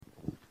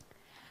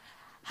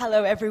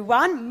Hello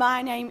everyone,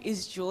 my name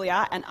is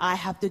Julia and I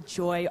have the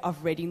joy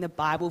of reading the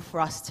Bible for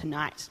us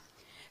tonight.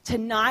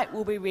 Tonight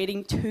we'll be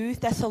reading 2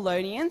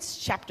 Thessalonians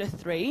chapter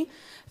 3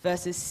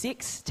 verses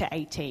 6 to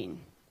 18.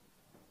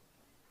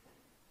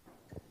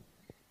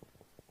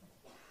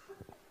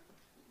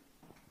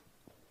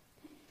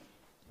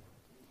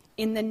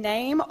 In the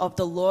name of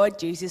the Lord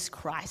Jesus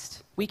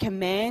Christ, we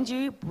command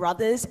you,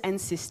 brothers and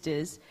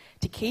sisters,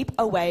 to keep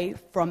away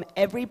from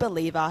every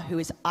believer who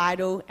is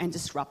idle and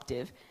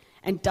disruptive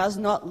and does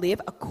not live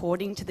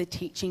according to the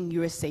teaching you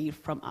received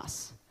from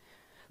us.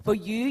 For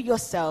you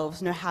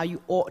yourselves know how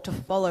you ought to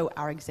follow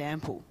our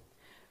example.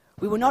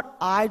 We were not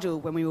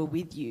idle when we were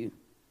with you,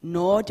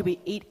 nor did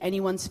we eat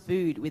anyone's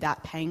food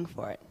without paying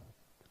for it.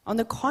 On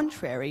the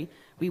contrary,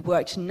 we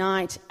worked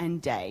night and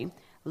day,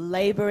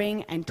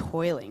 laboring and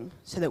toiling,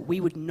 so that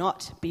we would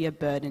not be a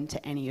burden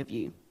to any of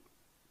you.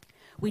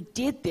 We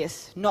did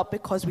this not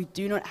because we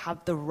do not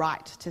have the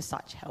right to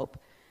such help,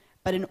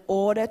 but in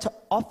order to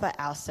offer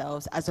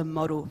ourselves as a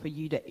model for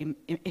you to I'm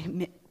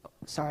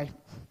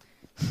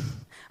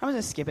going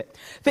to skip it.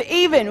 For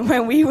even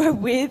when we were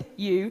with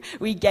you,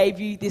 we gave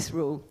you this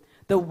rule: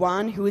 the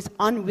one who is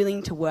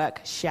unwilling to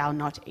work shall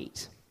not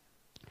eat.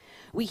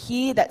 We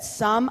hear that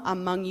some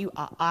among you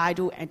are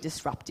idle and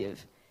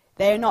disruptive.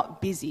 They are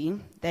not busy,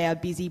 they are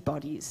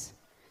busybodies.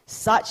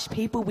 Such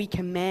people we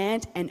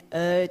command and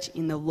urge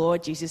in the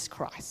Lord Jesus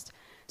Christ.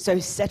 So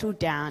settle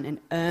down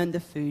and earn the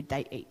food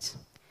they eat.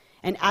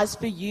 And as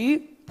for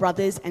you,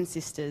 brothers and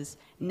sisters,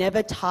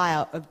 never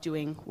tire of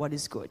doing what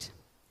is good.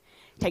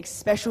 Take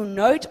special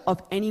note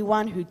of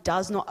anyone who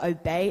does not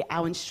obey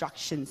our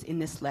instructions in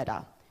this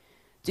letter.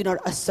 Do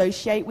not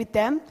associate with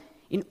them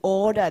in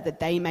order that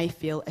they may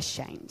feel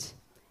ashamed.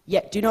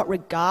 Yet do not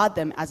regard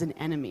them as an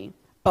enemy,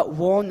 but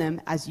warn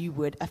them as you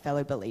would a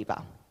fellow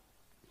believer.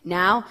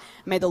 Now,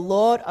 may the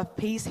Lord of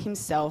peace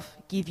himself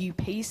give you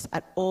peace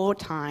at all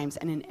times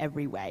and in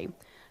every way.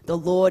 The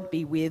Lord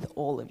be with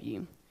all of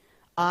you.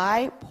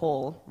 I,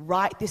 Paul,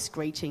 write this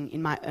greeting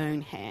in my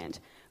own hand,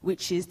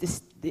 which is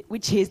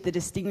the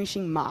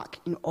distinguishing mark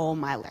in all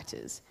my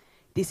letters.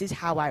 This is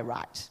how I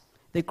write.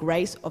 The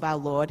grace of our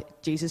Lord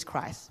Jesus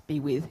Christ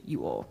be with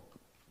you all.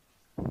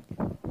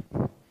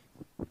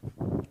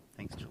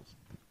 Thanks, Jules.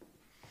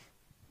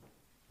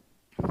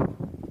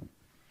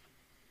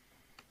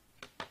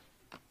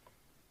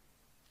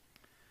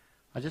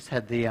 I just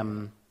had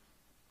I'm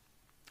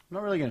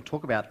not really going to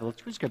talk about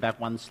let's just go back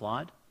one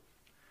slide.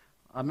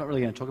 I'm not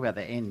really going to talk about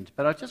the end,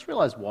 but I just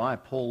realised why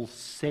Paul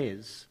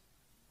says,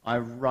 I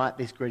write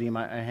this greeting in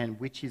my own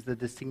hand, which is the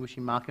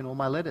distinguishing mark in all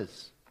my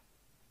letters.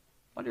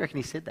 Why do you reckon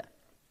he said that?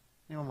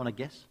 Anyone want to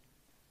guess?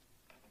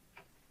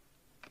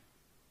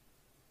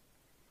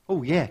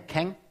 Oh, yeah,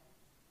 Kang?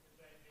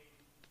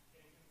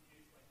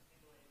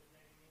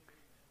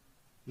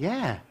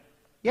 Yeah,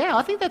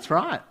 I think that's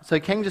right. So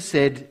Kang just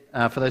said,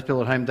 for those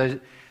people at home,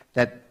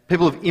 that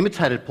people have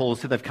imitated Paul,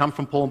 said they've come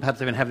from Paul and perhaps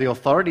even have the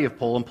authority of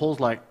Paul, and Paul's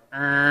like,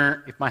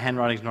 if my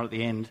handwriting's not at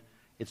the end,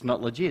 it's not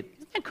legit.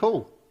 Isn't that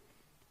cool?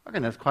 I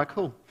reckon that's quite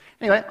cool.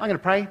 Anyway, I'm going to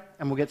pray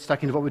and we'll get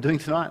stuck into what we're doing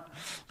tonight.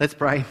 Let's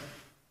pray.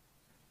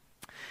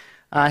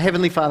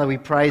 Heavenly Father, we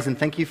praise and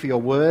thank you for your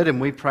word,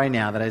 and we pray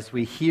now that as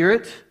we hear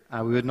it,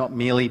 we would not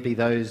merely be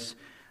those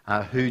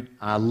who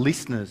are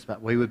listeners, but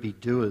we would be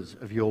doers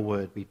of your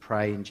word. We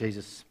pray in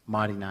Jesus'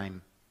 mighty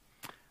name.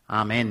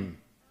 Amen.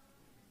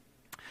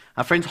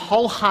 Friends,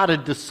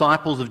 wholehearted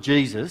disciples of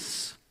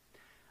Jesus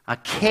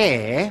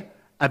care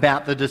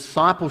about the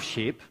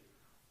discipleship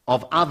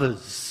of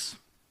others.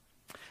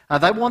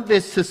 They want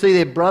this to see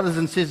their brothers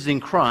and sisters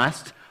in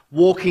Christ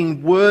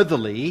walking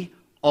worthily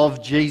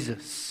of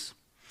Jesus.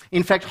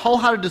 In fact,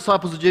 wholehearted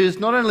disciples of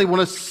Jesus not only want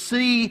to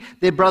see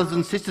their brothers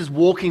and sisters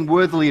walking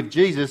worthily of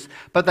Jesus,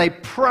 but they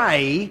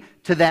pray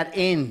to that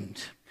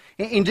end.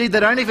 Indeed, they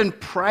don't even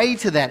pray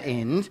to that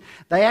end,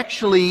 they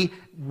actually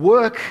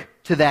work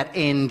to that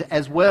end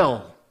as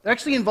well. They're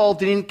actually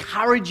involved in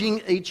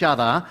encouraging each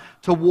other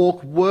to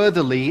walk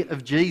worthily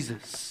of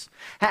Jesus.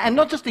 And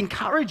not just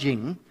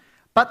encouraging,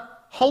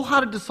 but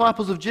wholehearted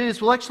disciples of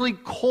Jesus will actually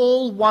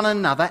call one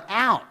another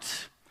out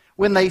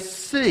when they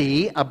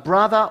see a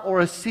brother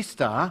or a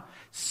sister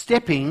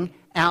stepping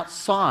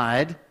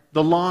outside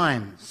the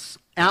lines,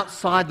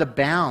 outside the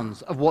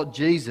bounds of what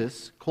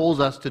Jesus calls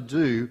us to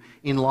do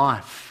in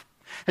life.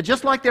 And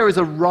just like there is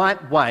a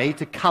right way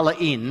to colour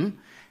in,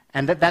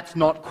 and that's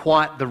not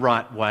quite the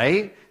right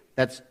way,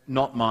 that's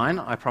not mine,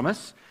 I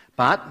promise,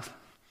 but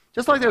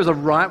just like there is a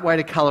right way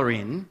to colour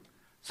in,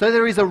 so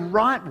there is a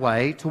right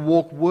way to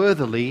walk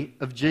worthily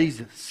of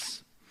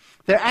Jesus.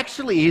 There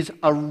actually is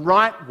a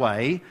right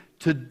way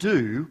to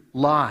do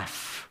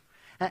life.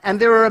 And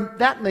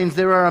that means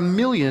there are a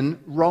million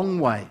wrong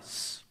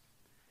ways.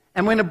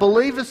 And when a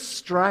believer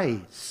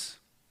strays,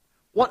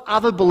 what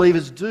other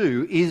believers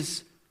do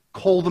is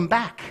call them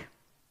back.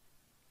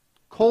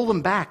 Call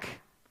them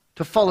back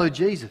to follow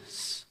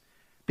Jesus.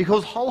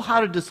 Because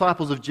wholehearted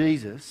disciples of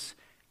Jesus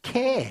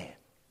care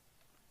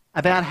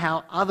about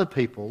how other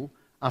people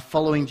are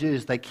following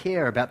Jesus. They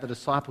care about the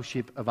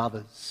discipleship of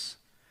others.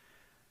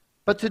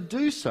 But to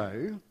do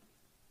so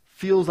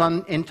feels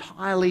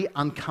entirely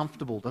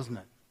uncomfortable, doesn't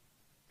it?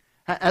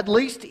 At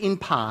least in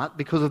part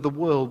because of the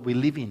world we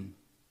live in.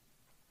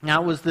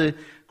 Now, it was the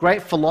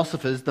great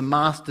philosophers, the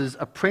masters'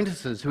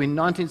 apprentices, who in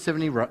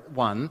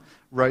 1971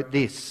 wrote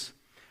this: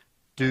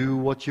 "Do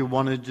what you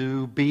want to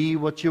do, be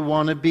what you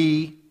want to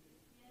be."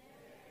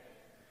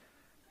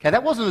 Okay,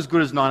 that wasn't as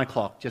good as 9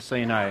 o'clock, just so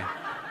you know.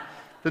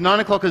 The 9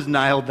 o'clockers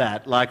nailed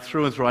that, like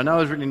through and through. I know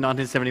it was written in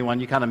 1971.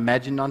 You can't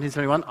imagine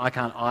 1971. I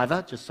can't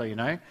either, just so you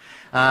know.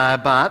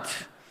 But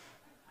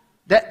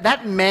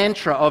that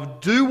mantra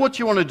of do what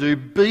you want to do,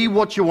 be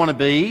what you want to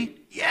be,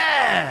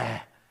 yeah,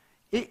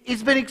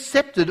 it's been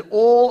accepted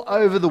all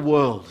over the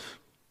world.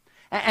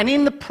 And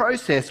in the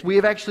process, we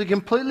have actually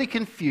completely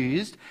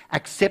confused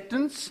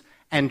acceptance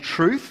and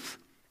truth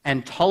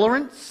and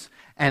tolerance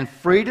and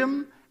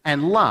freedom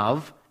and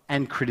love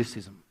and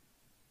criticism.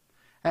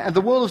 And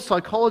the world of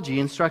psychology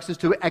instructs us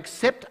to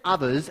accept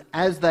others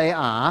as they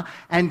are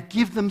and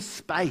give them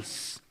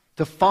space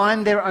to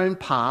find their own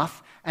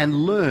path and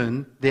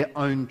learn their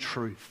own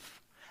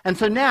truth. And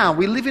so now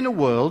we live in a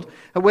world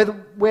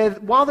where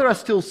while there are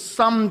still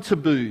some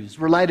taboos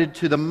related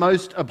to the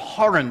most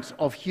abhorrent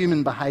of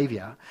human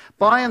behaviour,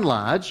 by and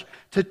large,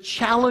 to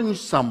challenge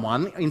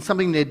someone in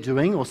something they're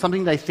doing or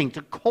something they think,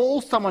 to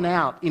call someone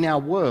out in our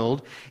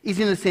world is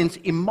in a sense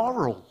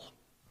immoral.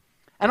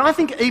 And I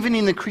think even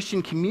in the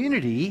Christian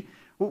community,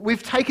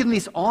 we've taken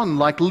this on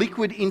like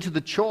liquid into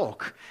the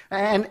chalk.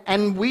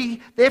 And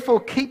we therefore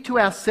keep to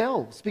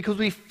ourselves because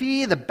we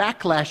fear the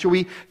backlash, or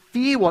we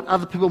fear what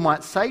other people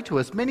might say to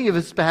us. Many of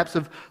us perhaps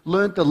have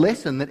learnt the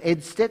lesson that Ed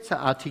Stetzer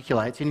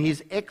articulates in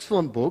his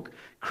excellent book,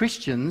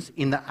 Christians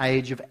in the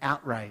Age of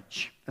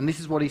Outrage. And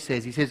this is what he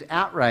says. He says,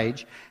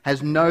 outrage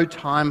has no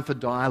time for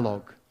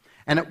dialogue,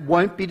 and it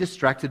won't be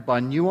distracted by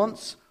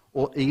nuance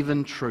or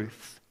even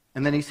truth.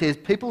 And then he says,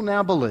 people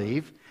now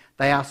believe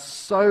they are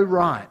so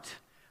right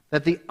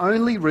that the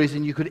only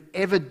reason you could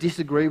ever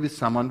disagree with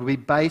someone would be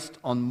based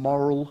on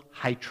moral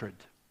hatred.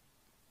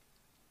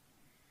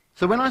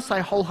 So when I say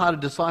wholehearted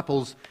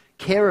disciples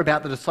care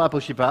about the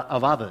discipleship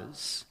of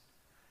others,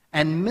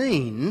 and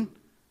mean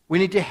we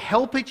need to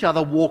help each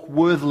other walk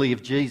worthily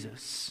of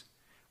Jesus,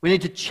 we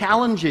need to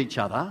challenge each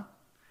other,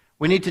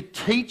 we need to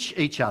teach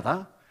each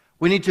other,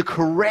 we need to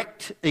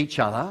correct each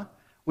other,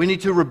 we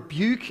need to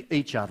rebuke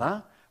each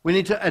other, we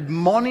need to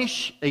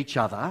admonish each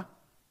other,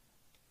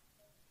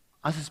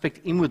 I suspect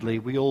inwardly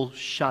we all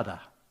shudder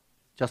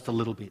just a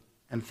little bit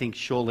and think,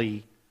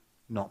 surely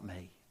not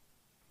me.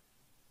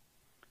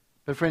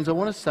 But friends, I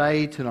want to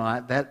say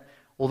tonight that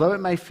although it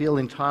may feel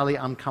entirely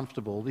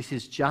uncomfortable, this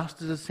is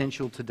just as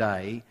essential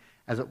today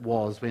as it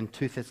was when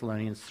 2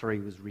 Thessalonians 3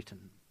 was written.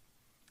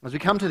 As we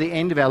come to the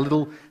end of our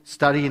little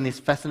study in this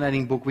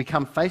fascinating book, we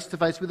come face to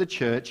face with a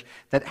church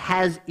that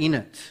has in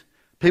it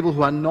people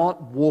who are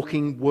not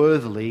walking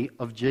worthily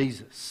of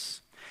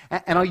Jesus.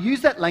 And I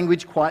use that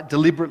language quite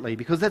deliberately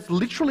because that's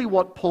literally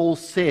what Paul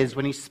says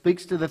when he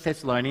speaks to the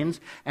Thessalonians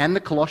and the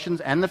Colossians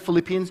and the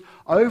Philippians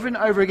over and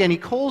over again. He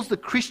calls the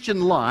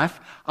Christian life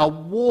a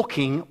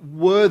walking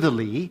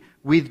worthily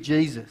with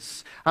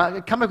Jesus.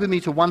 Come back with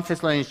me to 1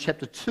 Thessalonians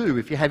chapter 2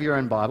 if you have your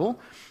own Bible.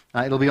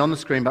 It'll be on the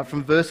screen, but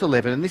from verse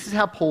 11. And this is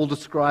how Paul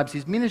describes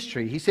his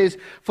ministry. He says,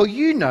 "For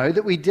you know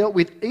that we dealt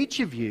with each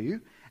of you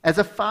as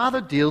a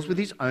father deals with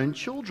his own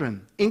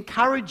children,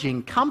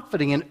 encouraging,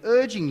 comforting, and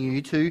urging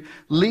you to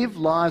live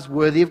lives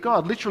worthy of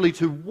God," literally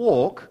to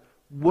walk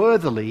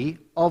worthily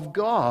of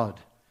God,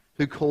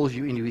 who calls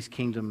you into his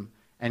kingdom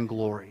and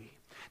glory.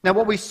 Now,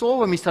 what we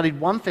saw when we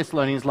studied 1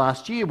 Thessalonians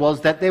last year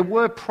was that there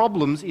were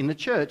problems in the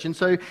church. And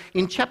so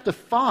in chapter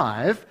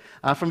 5,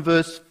 from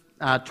verse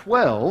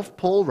 12,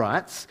 Paul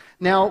writes,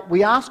 "Now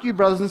we ask you,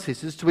 brothers and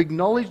sisters, to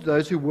acknowledge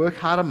those who work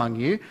hard among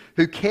you,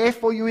 who care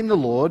for you in the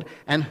Lord,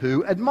 and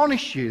who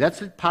admonish you."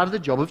 That's part of the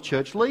job of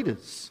church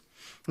leaders.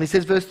 And he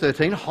says, verse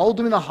 13, "Hold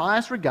them in the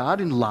highest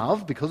regard in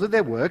love because of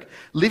their work.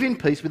 Live in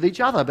peace with each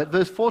other." But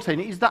verse 14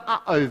 is the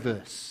uh-oh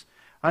verse.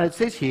 Right, it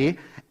says here,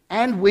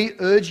 "And we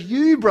urge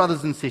you,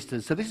 brothers and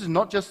sisters." So this is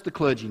not just the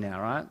clergy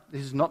now, right?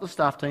 This is not the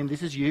staff team.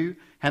 This is you.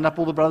 Hand up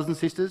all the brothers and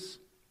sisters.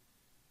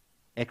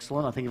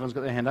 Excellent. I think everyone's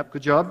got their hand up.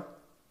 Good job.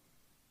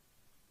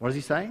 What does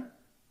he say?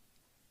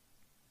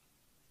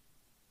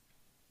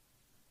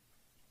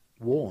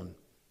 Warn.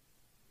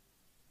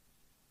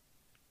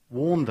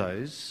 Warn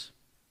those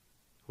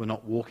who are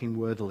not walking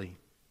worthily,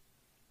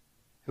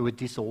 who are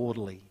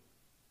disorderly,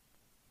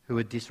 who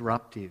are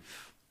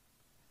disruptive.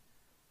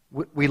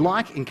 We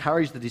like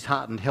encourage the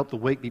disheartened, help the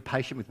weak, be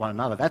patient with one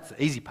another. That's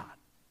the easy part.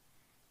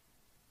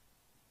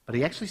 But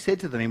he actually said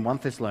to them in 1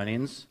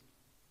 Thessalonians,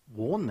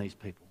 warn these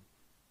people.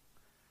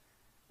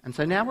 And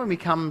so now when we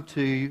come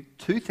to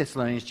 2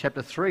 Thessalonians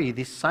chapter 3,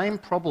 this same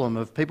problem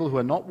of people who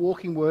are not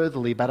walking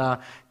worthily but are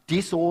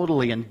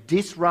disorderly and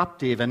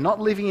disruptive and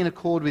not living in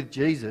accord with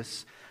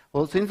Jesus,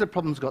 well, it seems the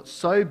problem's got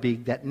so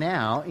big that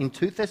now in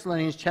 2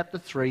 Thessalonians chapter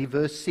 3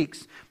 verse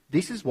 6,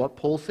 this is what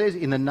Paul says,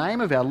 "In the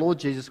name of our Lord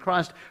Jesus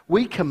Christ,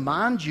 we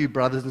command you,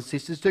 brothers and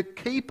sisters, to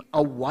keep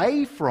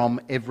away from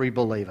every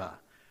believer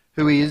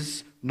who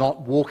is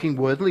not walking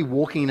worthily,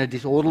 walking in a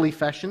disorderly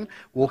fashion,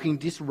 walking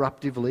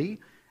disruptively,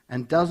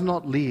 and does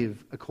not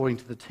live according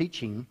to the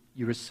teaching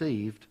you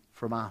received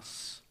from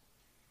us.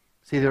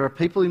 See, there are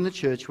people in the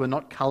church who are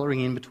not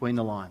colouring in between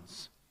the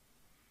lines.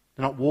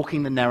 They're not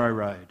walking the narrow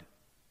road.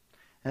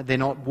 They're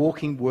not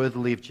walking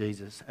worthily of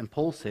Jesus. And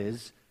Paul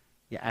says,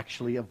 you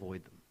actually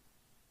avoid them.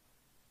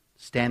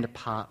 Stand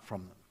apart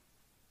from them.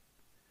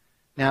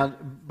 Now,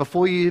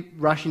 before you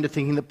rush into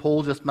thinking that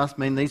Paul just must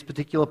mean these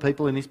particular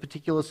people in this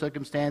particular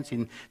circumstance,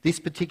 in this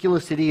particular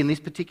city, in this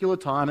particular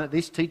time, that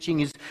this teaching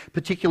is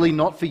particularly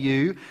not for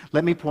you,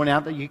 let me point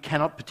out that you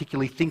cannot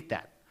particularly think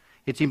that.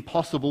 It's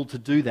impossible to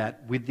do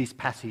that with this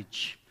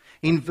passage.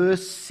 In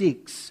verse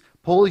 6,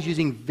 Paul is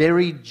using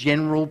very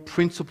general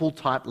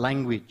principle-type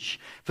language.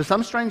 For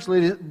some strange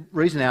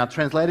reason, our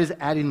translators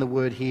add in the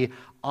word here,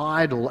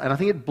 idle, and I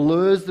think it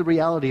blurs the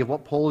reality of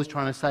what Paul is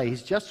trying to say.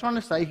 He's just trying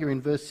to say here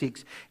in verse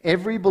 6,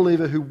 every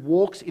believer who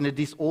walks in a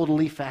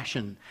disorderly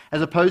fashion,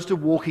 as opposed to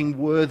walking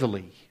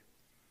worthily,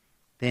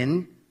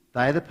 then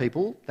they are the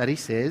people that he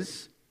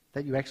says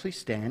that you actually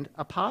stand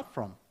apart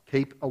from,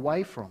 keep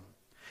away from.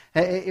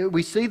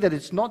 We see that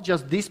it's not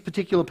just this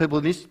particular people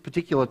in this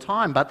particular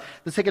time, but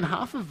the second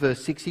half of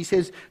verse 6, he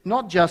says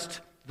not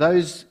just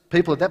those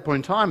people at that point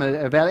in time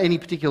about any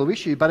particular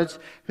issue, but it's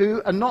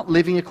who are not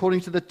living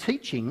according to the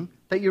teaching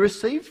that you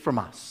received from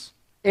us.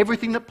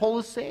 Everything that Paul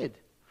has said.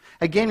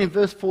 Again, in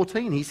verse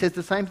 14, he says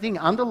the same thing,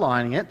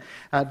 underlining it.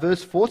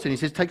 Verse 14, he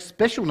says, take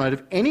special note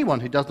of anyone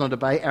who does not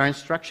obey our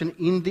instruction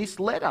in this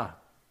letter.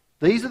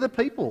 These are the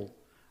people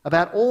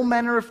about all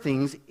manner of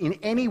things in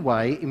any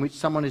way in which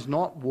someone is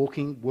not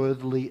walking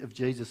worthily of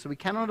Jesus. So we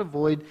cannot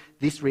avoid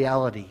this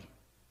reality.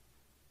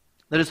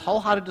 That as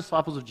wholehearted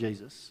disciples of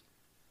Jesus,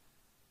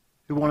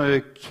 who want to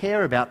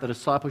care about the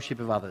discipleship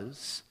of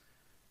others,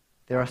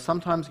 there are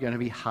sometimes going to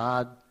be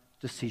hard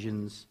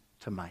decisions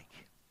to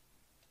make.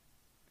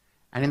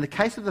 And in the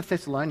case of the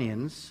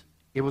Thessalonians,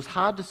 it was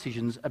hard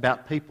decisions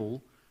about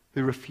people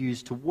who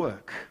refused to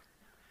work.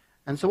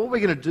 And so what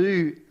we're going to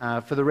do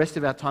for the rest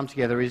of our time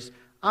together is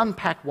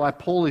unpack why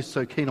Paul is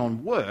so keen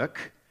on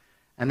work,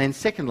 and then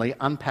secondly,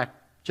 unpack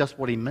just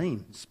what he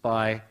means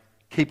by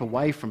keep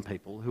away from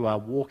people who are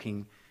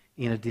walking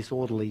in a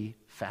disorderly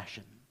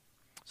fashion.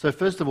 So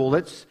first of all,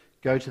 let's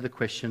go to the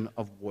question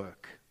of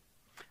work.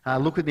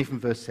 Look with me from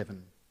verse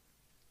 7.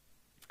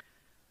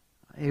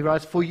 He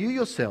writes, for you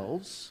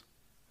yourselves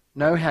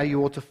know how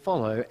you ought to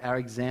follow our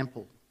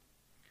example.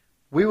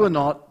 We were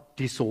not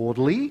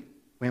disorderly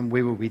when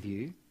we were with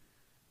you,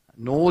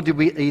 nor did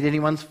we eat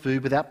anyone's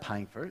food without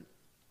paying for it.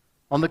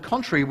 On the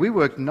contrary, we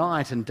worked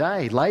night and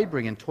day,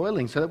 labouring and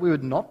toiling, so that we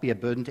would not be a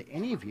burden to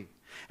any of you.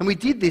 And we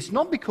did this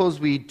not because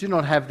we do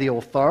not have the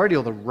authority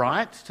or the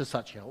right to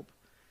such help,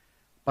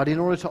 but in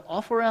order to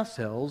offer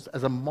ourselves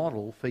as a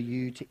model for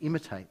you to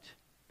imitate.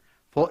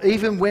 For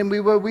even when we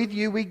were with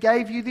you, we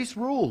gave you this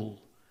rule: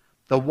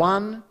 the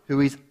one who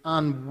is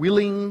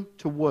unwilling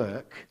to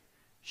work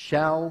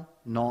shall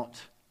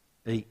not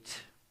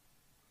eat.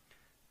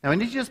 Now, I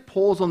need to just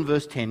pause on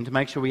verse 10 to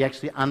make sure we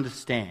actually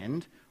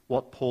understand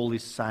what Paul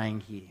is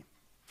saying here.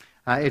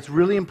 It's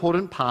really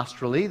important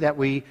pastorally that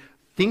we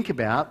think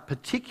about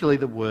particularly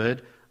the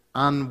word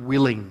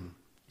unwilling.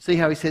 See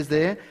how he says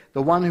there?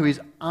 The one who is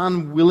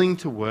unwilling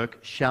to work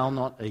shall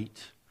not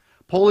eat.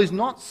 Paul is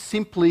not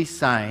simply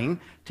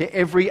saying to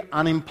every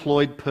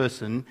unemployed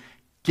person,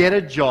 get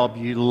a job,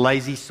 you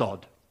lazy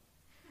sod.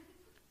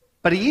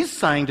 But he is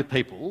saying to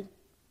people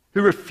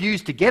who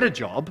refuse to get a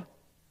job,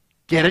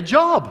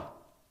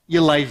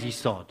 you lazy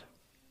sod.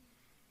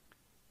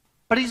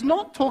 But he's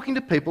not talking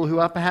to people who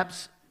are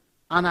perhaps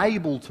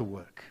unable to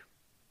work.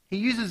 He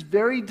uses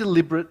very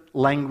deliberate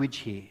language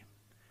here.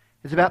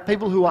 It's about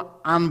people who are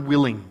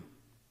unwilling,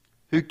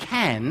 who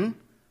can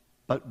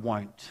but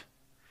won't.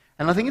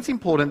 And I think it's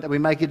important that we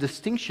make a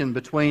distinction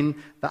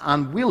between the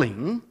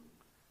unwilling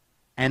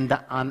and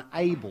the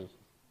unable.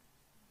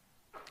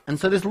 And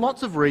so there's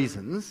lots of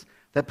reasons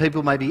that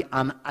people may be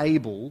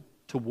unable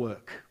to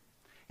work.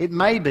 It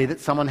may be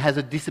that someone has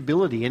a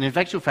disability, and in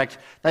actual fact,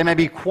 they may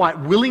be quite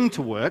willing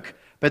to work,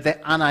 but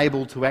they're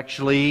unable to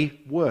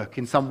actually work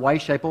in some way,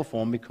 shape or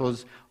form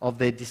because of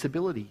their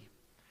disability.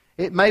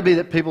 It may be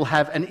that people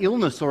have an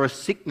illness or a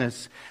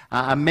sickness,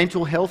 a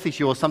mental health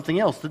issue or something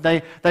else, that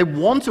they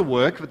want to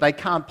work, but they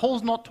can't.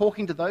 Paul's not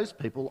talking to those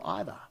people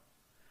either.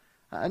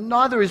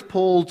 Neither is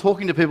Paul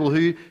talking to people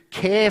who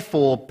care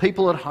for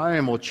people at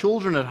home or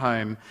children at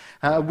home,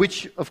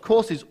 which of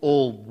course is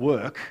all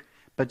work,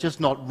 but just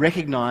not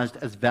recognised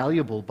as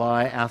valuable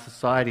by our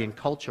society and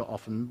culture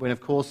often, when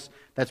of course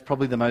that's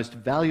probably the most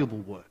valuable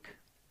work.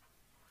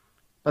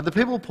 But the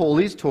people Paul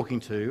is talking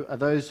to are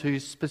those who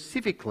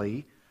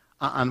specifically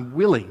are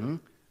unwilling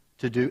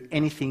to do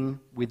anything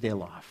with their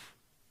life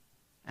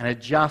and are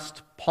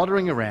just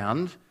pottering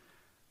around,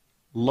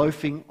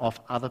 loafing off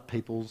other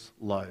people's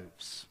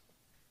loaves.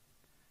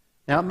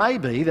 Now, it may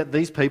be that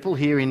these people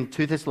here in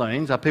 2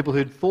 Thessalonians are people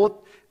who'd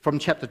thought from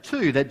chapter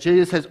 2 that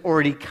Jesus has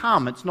already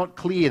come. It's not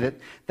clear that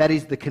that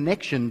is the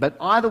connection, but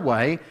either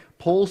way,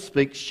 Paul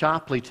speaks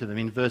sharply to them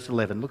in verse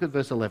 11. Look at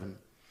verse 11.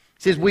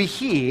 He says, we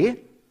hear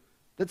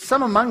that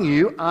some among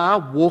you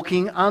are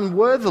walking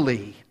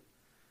unworthily.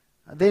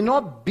 They're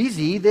not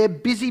busy, they're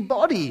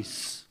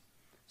busybodies.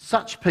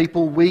 Such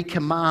people we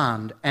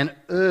command and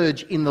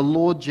urge in the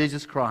Lord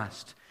Jesus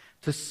Christ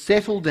to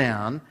settle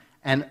down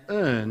and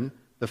earn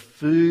the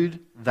food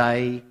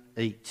they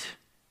eat.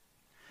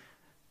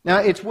 Now,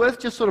 it's worth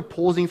just sort of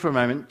pausing for a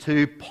moment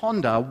to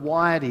ponder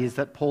why it is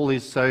that Paul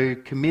is so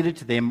committed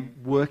to them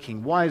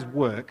working. Why is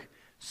work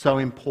so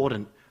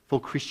important for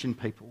Christian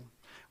people?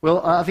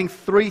 Well, I think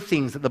three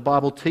things that the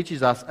Bible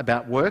teaches us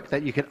about work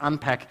that you can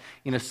unpack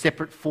in a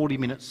separate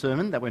 40-minute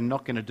sermon that we're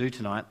not going to do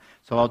tonight.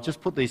 So I'll just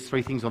put these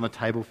three things on the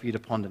table for you to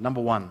ponder. Number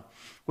one,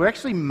 we're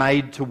actually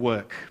made to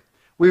work.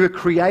 We were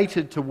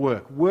created to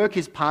work. Work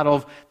is part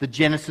of the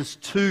Genesis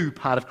 2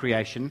 part of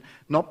creation,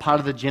 not part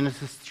of the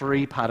Genesis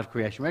 3 part of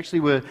creation. We actually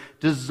were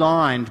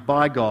designed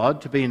by God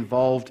to be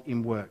involved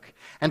in work.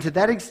 And to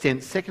that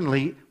extent,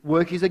 secondly,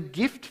 work is a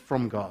gift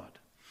from God.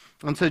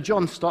 And so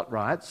John Stott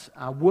writes,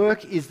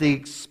 work is the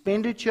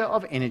expenditure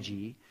of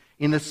energy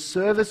in the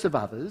service of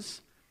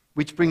others,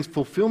 which brings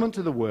fulfillment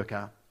to the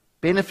worker,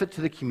 benefit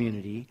to the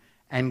community,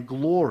 and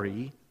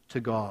glory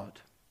to God.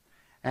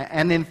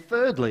 And then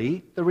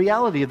thirdly, the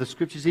reality of the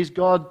Scriptures is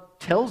God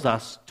tells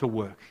us to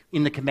work.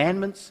 In the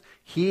commandments,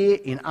 here,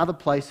 in other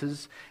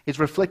places, it's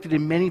reflected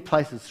in many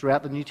places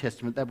throughout the New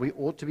Testament that we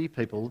ought to be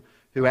people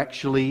who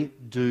actually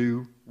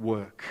do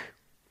work.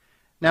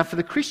 Now, for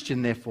the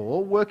Christian,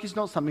 therefore, work is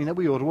not something that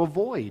we ought to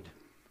avoid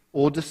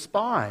or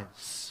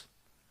despise,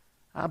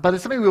 but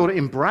it's something we ought to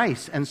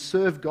embrace and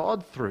serve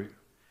God through.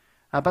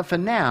 But for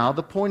now,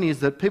 the point is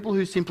that people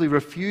who simply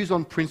refuse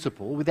on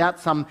principle, without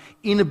some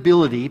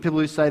inability, people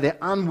who say they're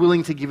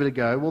unwilling to give it a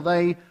go, well,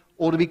 they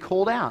ought to be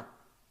called out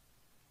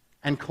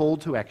and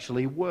called to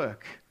actually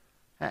work,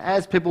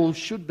 as people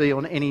should be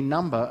on any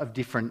number of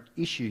different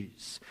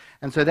issues.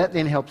 And so that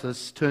then helps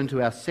us turn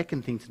to our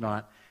second thing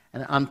tonight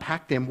and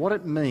unpack them, what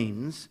it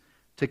means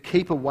to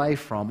keep away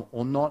from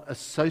or not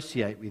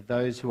associate with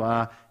those who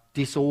are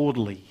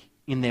disorderly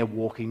in their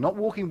walking. Not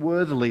walking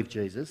worthily of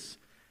Jesus,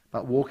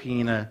 but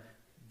walking in a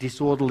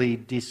disorderly,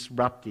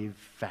 disruptive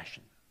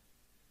fashion.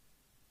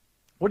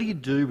 What do you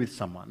do with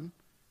someone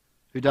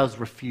who does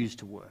refuse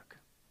to work?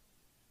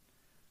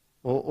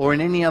 Or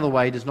in any other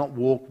way does not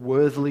walk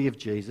worthily of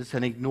Jesus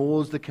and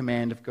ignores the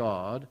command of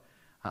God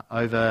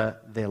over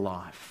their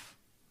life?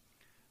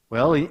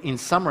 Well, in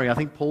summary, I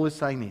think Paul is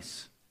saying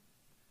this,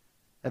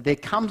 that there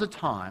comes a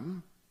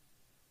time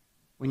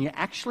when you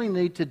actually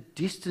need to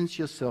distance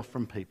yourself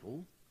from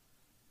people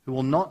who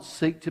will not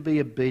seek to be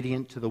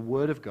obedient to the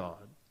Word of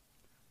God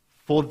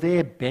for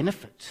their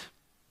benefit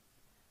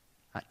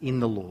in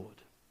the Lord.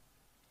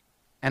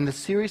 And the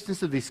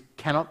seriousness of this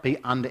cannot be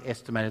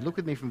underestimated. Look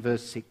with me from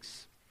verse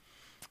 6.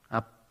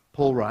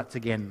 Paul writes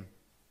again,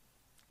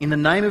 "In the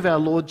name of our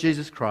Lord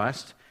Jesus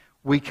Christ,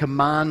 we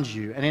command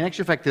you." And in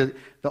actual fact, the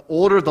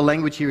order of the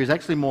language here is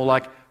actually more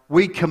like,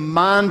 "We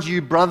command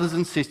you, brothers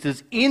and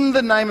sisters, in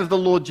the name of the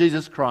Lord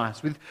Jesus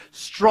Christ," with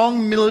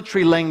strong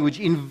military language,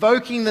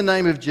 invoking the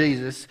name of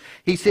Jesus.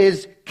 He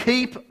says,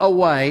 "Keep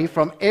away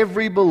from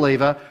every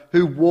believer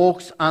who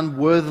walks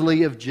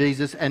unworthily of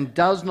Jesus and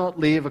does not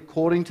live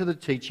according to the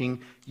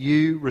teaching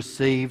you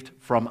received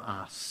from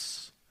us."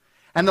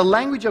 And the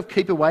language of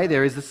keep away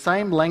there is the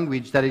same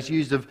language that is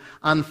used of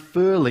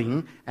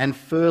unfurling and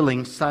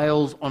furling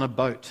sails on a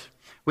boat.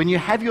 When you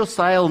have your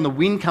sail and the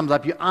wind comes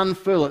up, you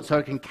unfurl it so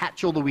it can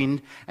catch all the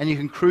wind and you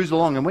can cruise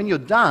along. And when you're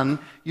done,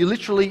 you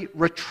literally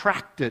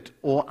retract it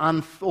or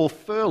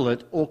furl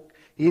it, or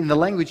in the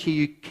language here,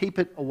 you keep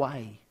it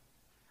away.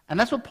 And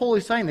that's what Paul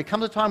is saying. There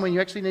comes a time when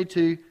you actually need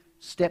to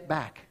step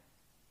back,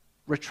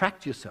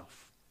 retract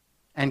yourself,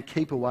 and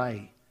keep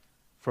away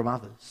from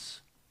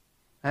others.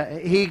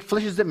 He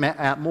fleshes it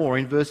out more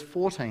in verse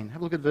 14.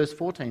 Have a look at verse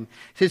 14.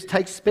 It says,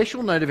 "Take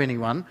special note of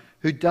anyone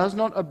who does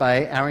not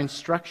obey our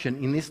instruction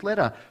in this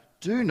letter.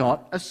 Do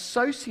not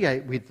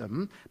associate with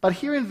them." But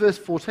here in verse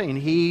 14,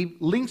 he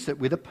links it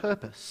with a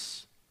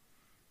purpose.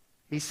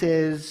 He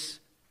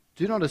says,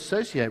 "Do not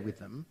associate with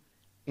them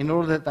in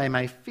order that they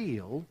may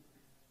feel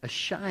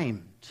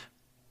ashamed."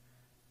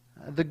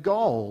 The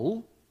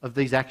goal of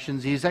these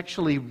actions is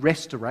actually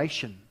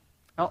restoration.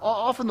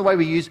 Often the way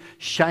we use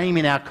shame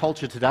in our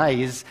culture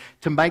today is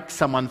to make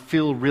someone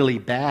feel really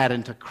bad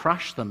and to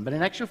crush them. But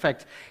in actual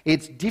fact,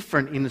 it's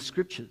different in the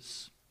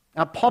Scriptures.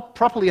 Now,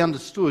 properly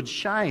understood,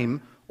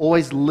 shame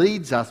always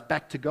leads us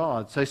back to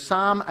God. So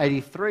Psalm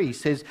 83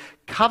 says,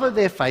 "Cover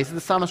their faces,"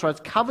 the psalmist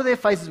writes, "Cover their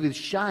faces with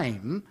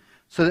shame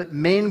so that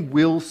men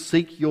will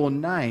seek your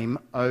name,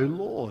 O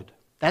Lord."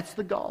 That's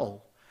the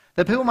goal.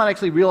 That people might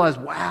actually realise,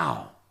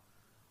 wow,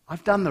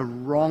 I've done the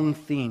wrong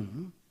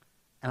thing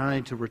and I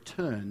need to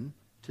return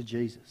to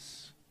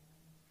Jesus.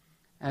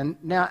 And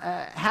now,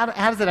 how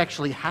does that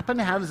actually happen?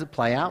 How does it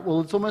play out? Well,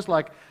 it's almost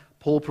like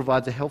Paul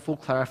provides a helpful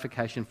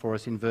clarification for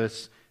us in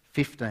verse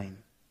 15.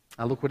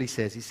 Look what he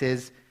says. He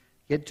says,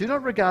 "Yet do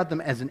not regard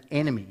them as an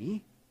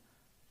enemy,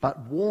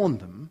 but warn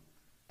them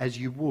as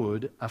you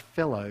would a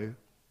fellow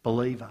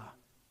believer."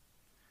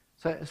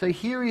 So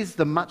here is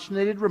the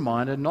much-needed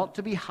reminder not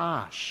to be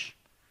harsh.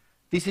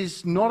 This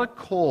is not a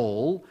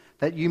call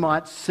that you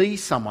might see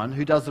someone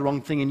who does the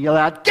wrong thing and yell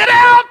out, "Get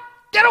out!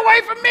 Get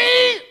away from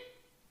me!"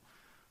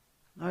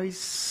 No, he's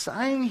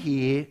saying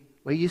here,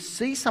 where you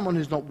see someone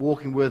who's not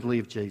walking worthily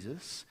of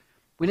Jesus,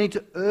 we need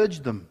to urge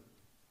them.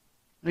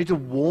 We need to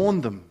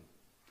warn them.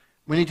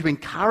 We need to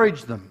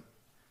encourage them.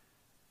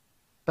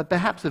 But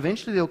perhaps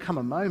eventually there'll come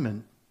a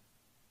moment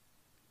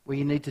where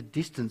you need to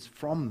distance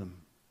from them,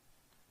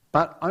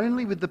 but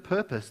only with the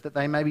purpose that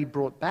they may be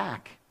brought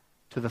back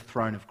to the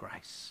throne of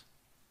grace.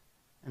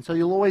 And so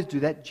you'll always do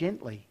that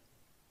gently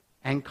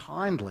and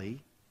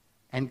kindly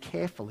and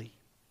carefully.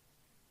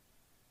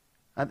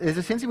 There's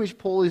a sense in which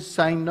Paul is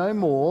saying no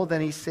more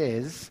than he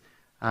says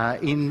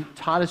in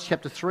Titus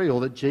chapter 3, or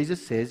that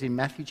Jesus says in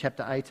Matthew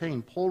chapter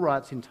 18. Paul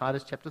writes in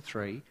Titus chapter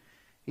 3,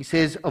 he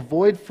says,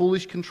 "Avoid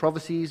foolish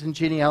controversies and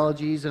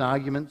genealogies and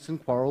arguments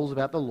and quarrels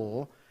about the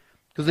law,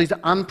 because these are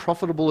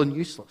unprofitable and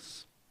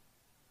useless.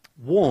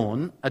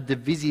 Warn a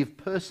divisive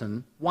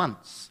person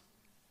once.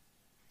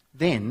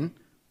 Then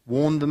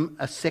warn them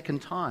a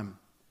second time.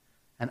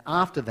 And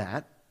after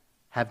that,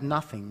 have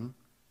nothing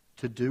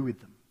to do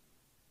with them."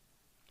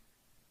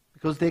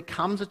 Because there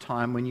comes a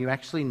time when you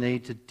actually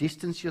need to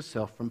distance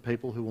yourself from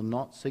people who will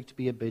not seek to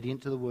be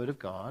obedient to the Word of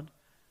God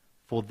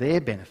for their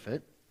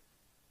benefit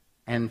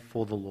and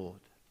for the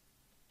Lord.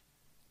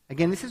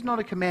 Again, this is not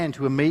a command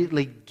to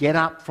immediately get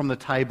up from the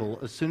table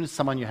as soon as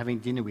someone you're having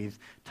dinner with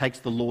takes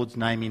the Lord's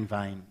name in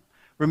vain.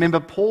 Remember,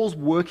 Paul's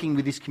working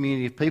with this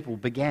community of people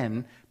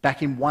began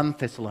back in 1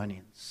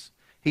 Thessalonians.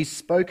 He's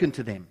spoken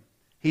to them.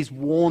 He's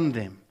warned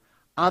them.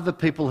 Other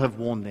people have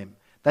warned them.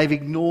 They've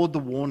ignored the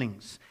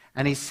warnings.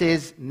 And he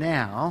says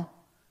now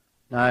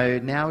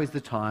is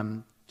the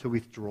time to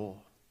withdraw.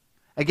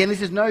 Again,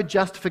 this is no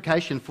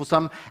justification for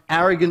some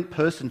arrogant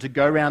person to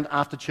go around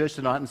after church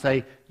tonight and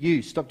say,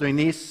 "You, stop doing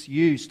this.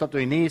 You, stop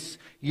doing this.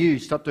 You,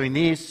 stop doing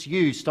this.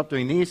 You, stop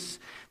doing this."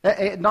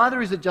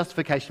 Neither is it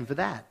justification for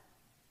that.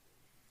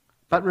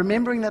 But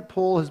remembering that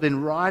Paul has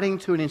been writing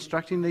to and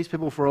instructing these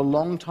people for a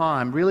long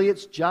time, really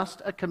it's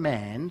just a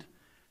command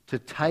to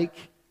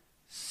take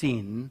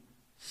sin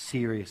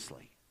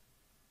seriously.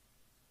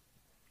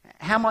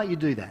 How might you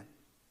do that?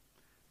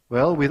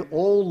 Well, with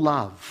all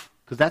love,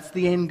 because that's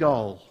the end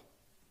goal.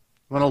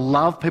 You want to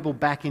love people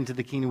back into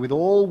the kingdom. With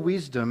all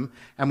wisdom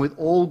and with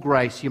all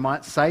grace, you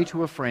might say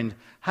to a friend,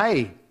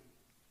 "Hey,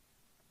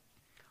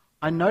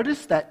 I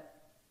noticed that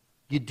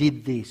you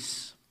did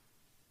this,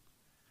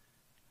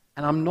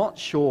 and I'm not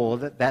sure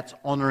that that's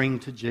honouring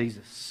to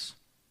Jesus.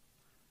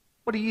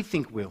 What do you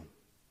think, Will?"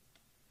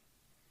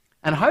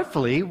 And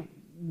hopefully,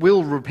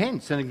 Will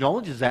repents and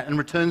acknowledges that and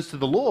returns to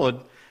the Lord.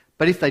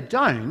 But if they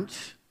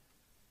don't,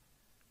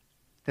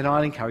 then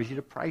I'd encourage you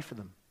to pray for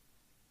them.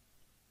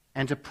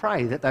 And to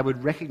pray that they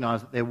would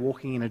recognise that they're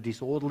walking in a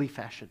disorderly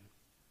fashion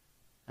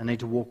and need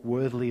to walk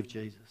worthily of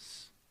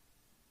Jesus.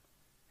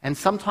 And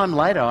sometime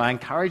later, I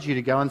encourage you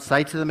to go and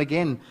say to them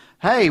again,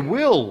 "Hey,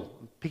 Will,"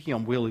 picking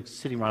on Will, who's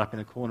sitting right up in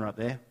the corner up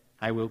there.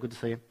 "Hey, Will, good to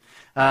see you."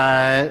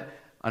 I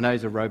know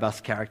he's a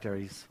robust character.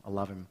 I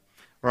love him.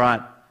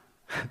 Right,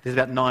 there's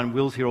about 9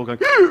 Wills here all going,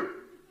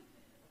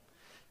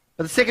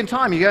 But the second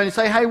time you go and you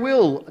say, "Hey,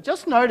 Will, I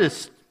just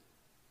noticed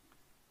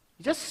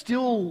you're just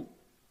still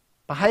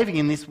behaving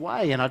in this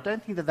way, and I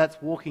don't think that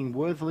that's walking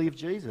worthily of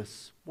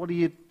Jesus. What do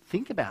you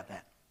think about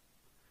that?"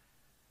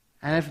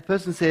 And if a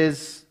person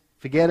says,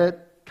 "Forget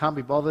it, can't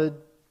be bothered,"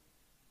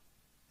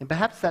 then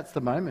perhaps that's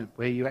the moment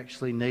where you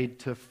actually need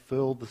to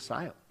furl the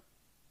sail,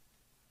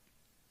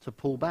 to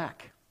pull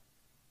back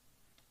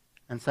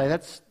and say,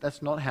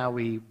 that's not how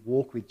we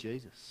walk with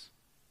Jesus,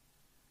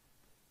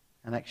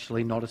 and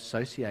actually not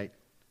associate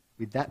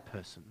with that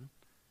person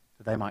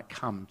that they might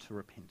come to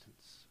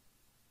repentance.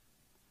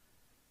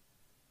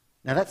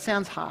 Now that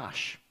sounds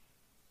harsh,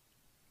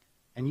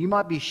 and you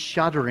might be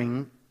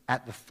shuddering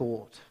at the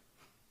thought.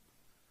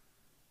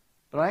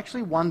 But I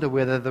actually wonder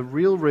whether the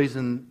real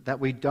reason that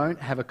we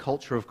don't have a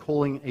culture of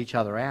calling each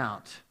other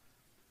out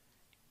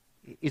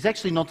is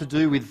actually not to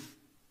do with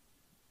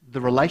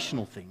the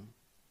relational thing.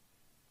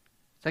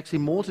 It's actually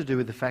more to do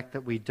with the fact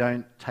that we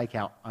don't take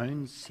our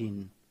own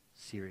sin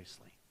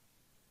seriously.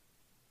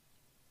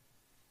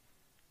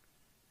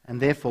 And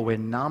therefore we're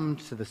numb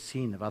to the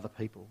sin of other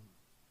people.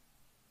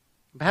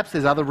 Perhaps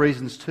there's other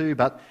reasons too,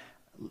 but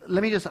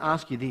let me just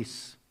ask you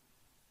this.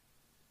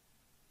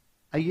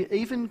 Are you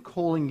even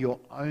calling your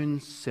own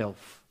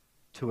self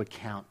to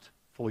account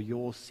for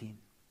your sin?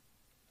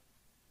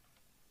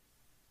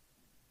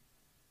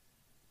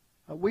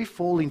 We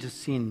fall into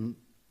sin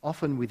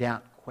often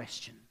without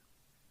question.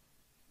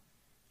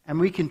 And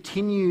we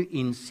continue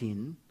in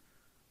sin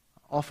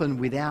often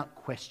without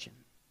question.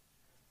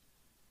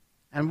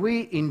 And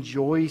we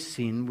enjoy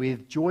sin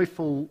with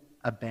joyful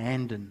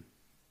abandon.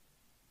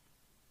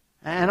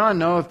 And I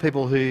know of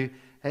people who,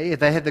 they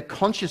had the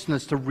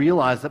consciousness to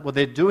realise that what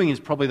they're doing is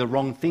probably the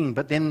wrong thing,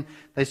 but then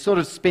they sort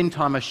of spend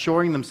time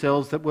assuring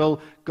themselves that,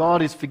 well,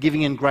 God is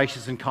forgiving and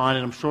gracious and kind,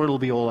 and I'm sure it'll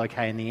be all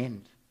okay in the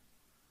end.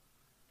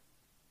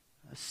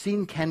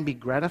 Sin can be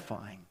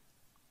gratifying,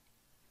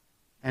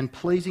 and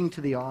pleasing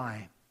to the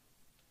eye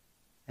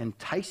and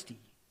tasty.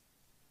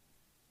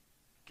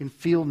 It can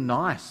feel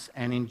nice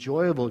and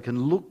enjoyable. It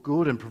can look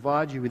good and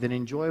provide you with an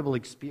enjoyable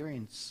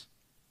experience.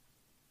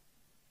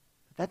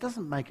 But that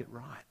doesn't make it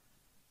right.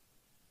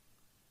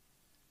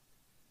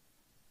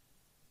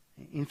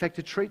 In fact,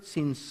 to treat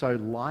sin so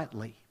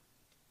lightly,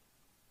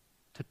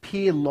 to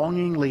peer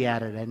longingly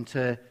at it and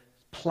to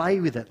play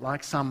with it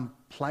like some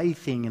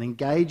plaything and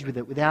engage with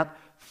it without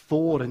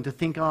thought, and to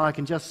think, oh, I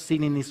can just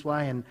sin in this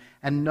way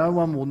and no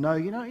one will know.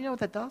 You know what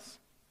that does?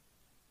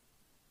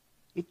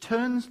 It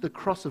turns the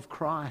cross of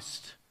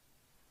Christ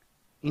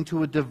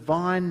into a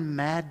divine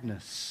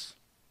madness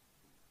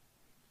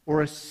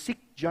or a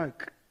sick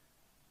joke.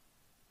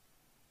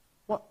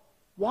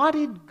 Why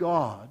did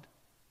God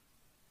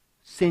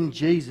send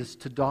Jesus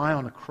to die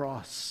on a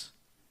cross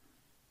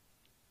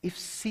if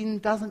sin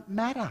doesn't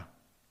matter?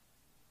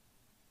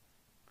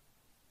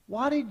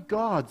 Why did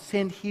God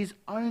send his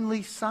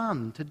only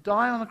son to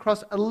die on a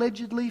cross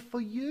allegedly for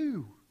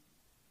you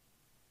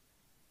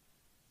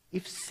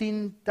if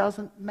sin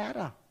doesn't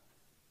matter?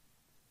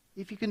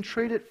 If you can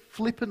treat it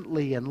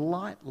flippantly and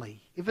lightly,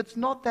 if it's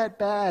not that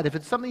bad, if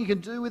it's something you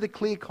can do with a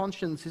clear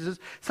conscience, if it's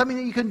something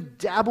that you can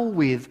dabble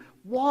with,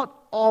 what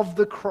of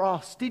the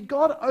cross? Did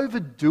God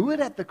overdo it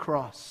at the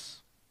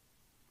cross?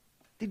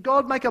 Did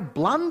God make a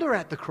blunder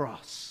at the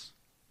cross?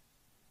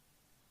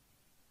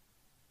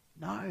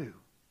 No.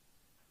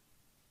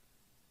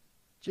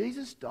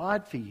 Jesus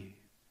died for you,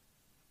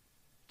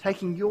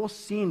 taking your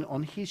sin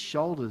on his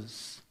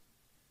shoulders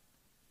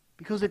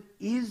because it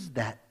is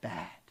that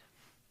bad.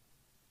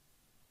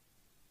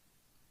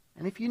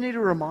 And if you need a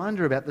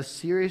reminder about the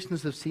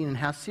seriousness of sin and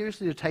how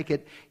seriously to take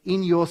it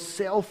in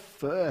yourself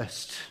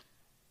first,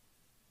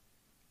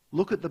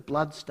 look at the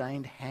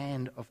blood-stained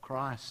hand of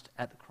Christ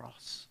at the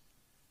cross.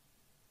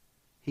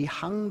 He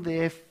hung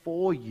there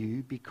for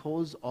you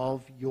because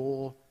of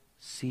your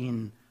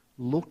sin.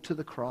 Look to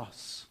the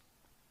cross,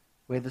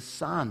 where the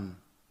Son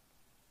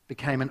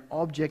became an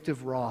object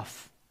of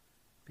wrath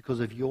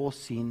because of your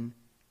sin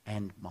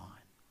and mine.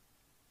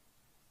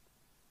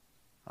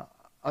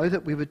 Oh,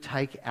 that we would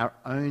take our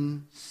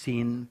own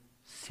sin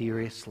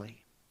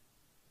seriously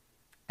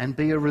and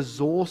be a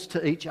resource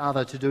to each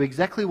other to do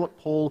exactly what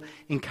Paul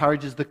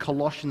encourages the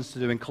Colossians to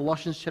do in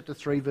Colossians chapter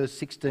 3 verse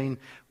 16,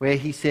 where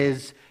he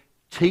says,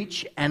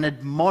 teach and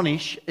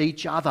admonish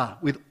each other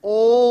with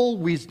all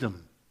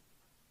wisdom.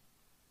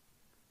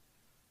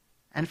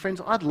 And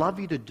friends, I'd love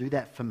you to do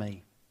that for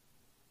me.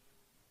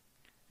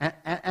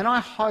 And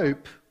I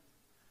hope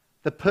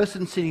the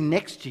person sitting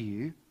next to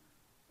you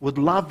would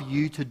love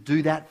you to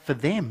do that for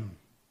them.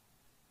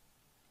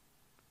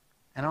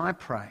 And I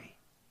pray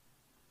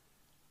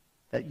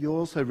that you're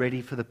also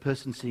ready for the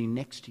person sitting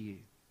next to you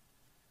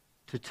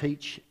to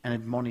teach and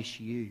admonish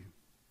you.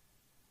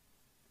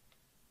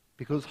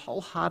 Because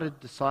wholehearted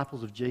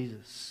disciples of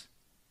Jesus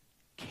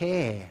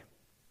care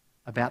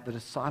about the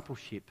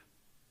discipleship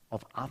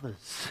of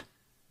others.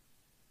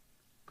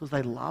 Because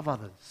they love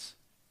others.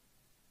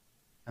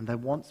 And they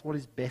want what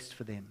is best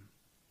for them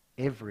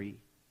every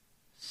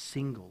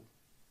single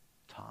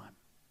time.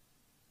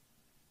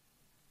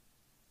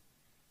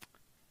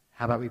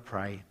 How about we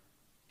pray?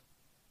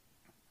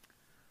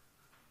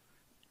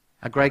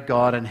 Our great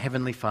God and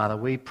Heavenly Father,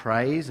 we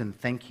praise and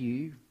thank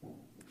you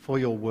for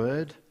your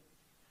word.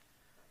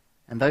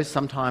 And though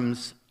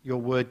sometimes your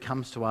word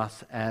comes to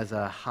us as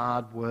a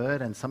hard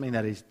word and something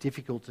that is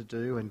difficult to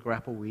do and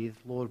grapple with,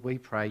 Lord, we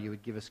pray you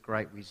would give us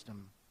great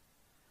wisdom.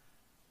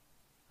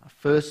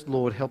 First,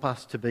 Lord, help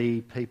us to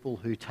be people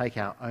who take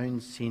our own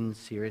sin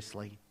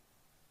seriously.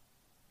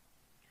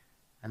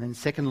 And then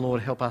second,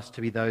 Lord, help us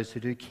to be those who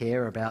do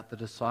care about the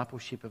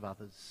discipleship of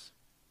others.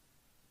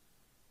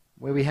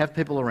 Where we have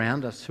people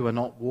around us who are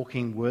not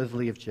walking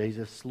worthily of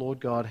Jesus, Lord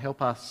God, help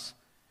us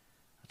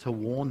to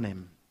warn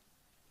them,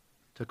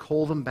 to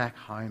call them back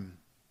home,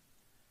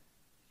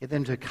 get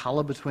them to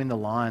colour between the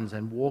lines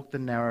and walk the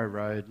narrow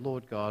road.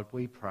 Lord God,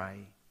 we pray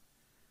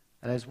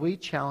that as we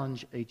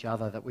challenge each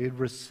other, that we would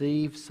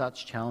receive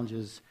such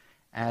challenges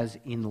as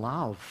in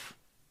love.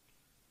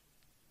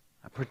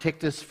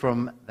 Protect us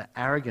from the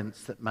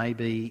arrogance that may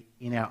be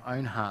in our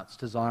own hearts,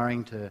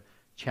 desiring to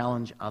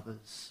challenge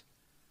others.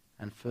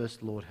 And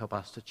first, Lord, help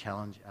us to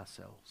challenge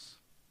ourselves.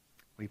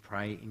 We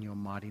pray in your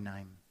mighty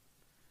name.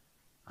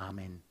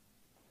 Amen.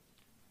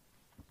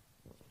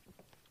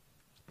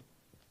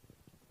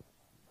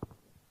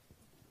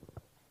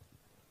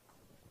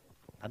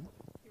 Pardon?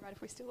 You right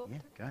if we still look? Yeah,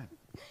 go.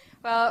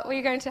 Well,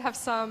 we're going to have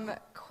some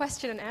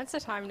question and answer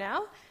time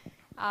now.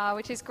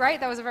 Which is great.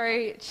 That was a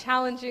very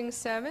challenging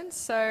sermon,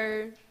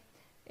 so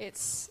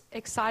it's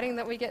exciting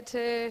that we get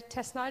to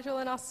test Nigel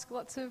and ask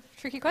lots of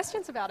tricky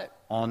questions about it.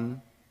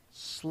 On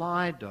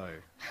Slido.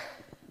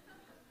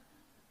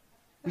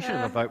 We should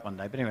have a vote one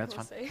day, but anyway, that's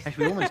we'll fine. see.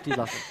 Actually, we almost did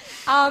last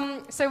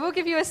week. So we'll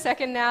give you a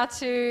second now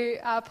to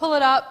pull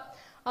it up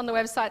on the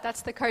website.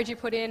 That's the code you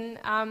put in.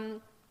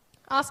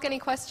 Ask any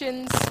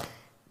questions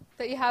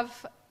that you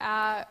have,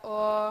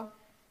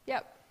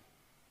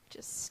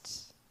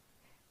 just...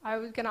 I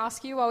was going to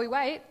ask you while we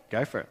wait.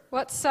 Go for it.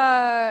 What's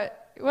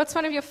what's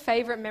one of your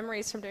favourite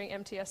memories from doing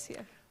MTS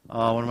here?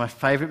 Oh, one of my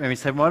favourite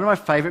memories. So one of my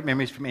favourite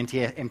memories from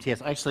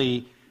MTS, I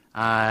actually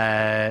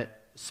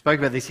spoke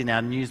about this in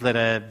our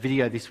newsletter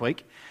video this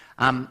week.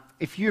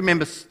 If you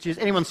remember, does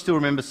anyone still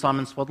remember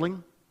Simon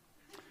Swadling?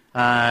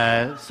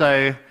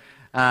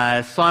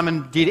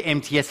 Simon did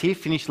MTS here,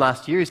 finished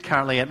last year. He's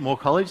currently at Moore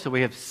College, so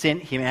we have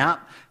sent him out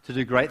to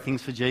do great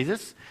things for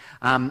Jesus.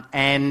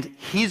 And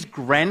his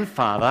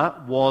grandfather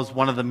was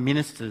one of the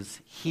ministers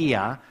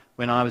here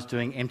when I was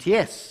doing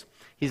MTS.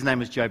 His name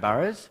was Joe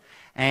Burrows,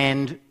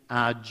 and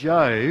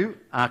Joe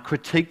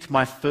critiqued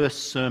my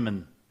first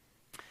sermon.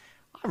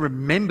 I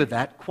remember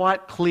that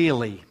quite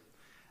clearly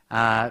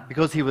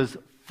because he was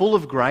full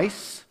of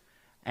grace,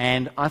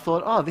 and I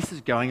thought, oh, this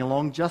is going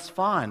along just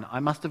fine. I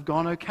must have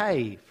gone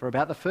okay for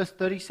about the first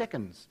 30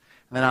 seconds.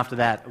 And then after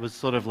that, it was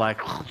sort of like...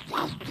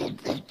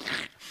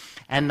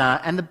 And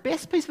the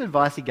best piece of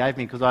advice he gave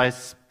me,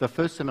 because the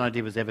first sermon I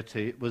did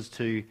was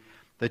to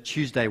the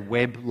Tuesday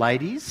Web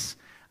ladies.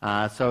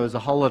 So it was a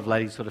whole lot of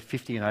ladies, sort of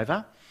 50 and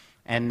over.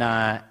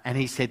 And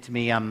he said to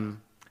me,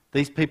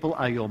 these people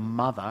are your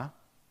mother,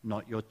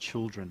 not your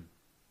children.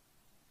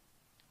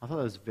 I thought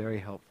that was very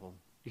helpful.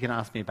 You can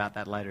ask me about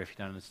that later if you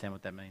don't understand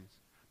what that means.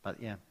 But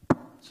yeah,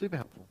 super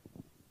helpful.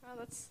 Oh,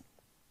 that's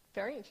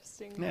very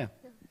interesting. Yeah.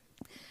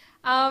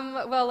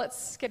 Well,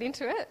 let's get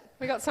into it.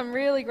 We got some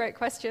really great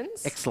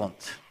questions.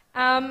 Excellent.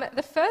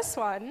 The first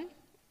one,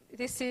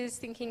 this is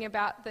thinking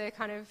about the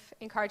kind of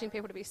encouraging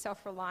people to be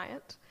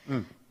self-reliant.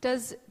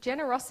 Does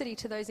generosity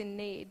to those in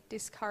need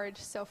discourage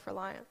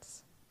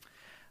self-reliance?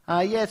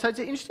 Yeah, so it's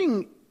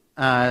interesting.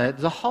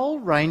 There's a whole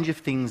range of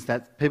things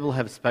that people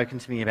have spoken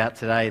to me about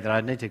today that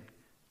I need to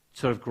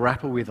sort of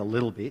grapple with a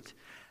little bit.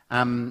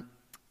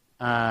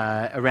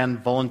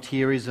 Around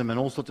volunteerism and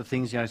all sorts of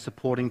things,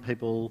 supporting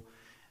people.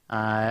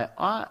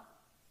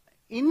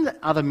 In the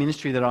other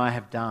ministry that I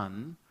have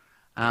done,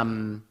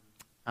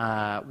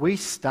 we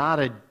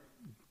started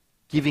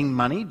giving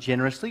money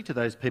generously to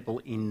those people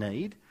in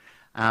need,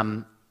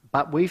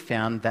 but we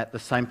found that the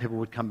same people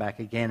would come back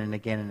again and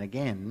again and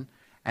again,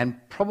 and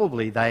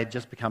probably they had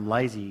just become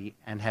lazy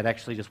and had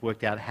actually just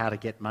worked out how to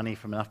get money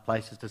from enough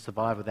places to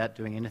survive without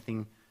doing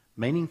anything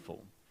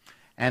meaningful.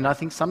 And I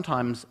think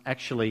sometimes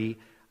actually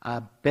a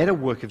better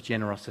work of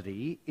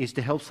generosity is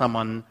to help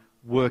someone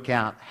work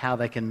out how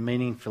they can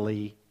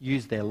meaningfully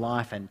use their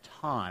life and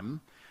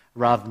time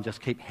rather than just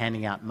keep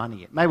handing out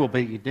money. It may well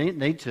be you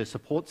need to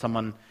support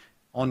someone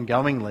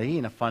ongoingly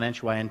in a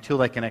financial way until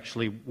they can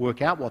actually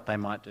work out what they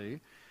might do.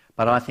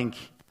 But I think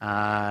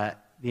the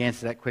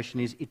answer to that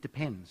question is it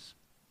depends.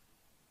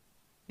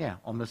 Yeah,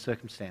 on the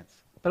circumstance.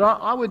 But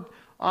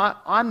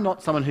I'm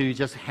not someone who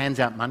just hands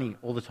out money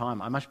all the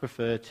time. I much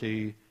prefer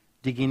to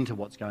dig into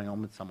what's going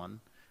on with someone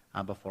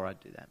before I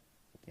do that.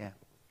 Yeah.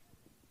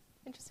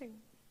 Interesting.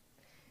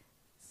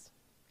 It's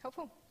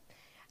helpful.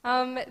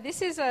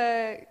 This is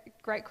a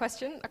great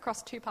question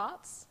across two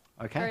parts.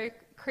 Okay. Very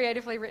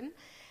creatively written.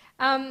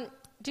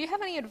 Do you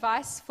have any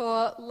advice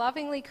for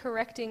lovingly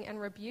correcting and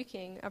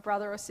rebuking a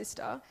brother or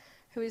sister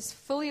who is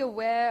fully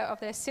aware of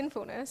their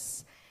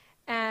sinfulness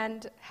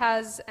and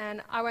has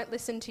an "I won't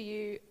listen to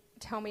you,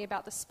 tell me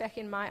about the speck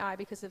in my eye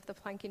because of the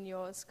plank in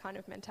yours" kind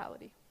of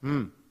mentality?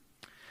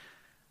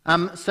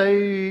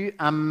 Matthew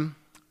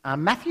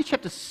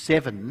chapter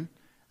 7,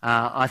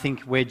 I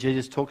think, where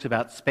Jesus talks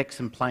about specks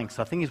and planks,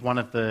 I think is one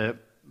of the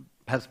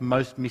perhaps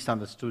most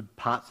misunderstood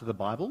parts of the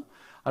Bible.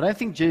 I don't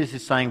think Jesus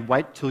is saying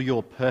wait till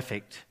you're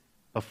perfect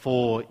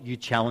before you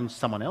challenge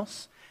someone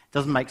else. It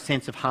doesn't make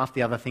sense of half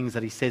the other things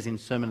that he says in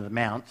Sermon on the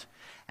Mount,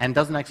 and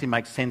doesn't actually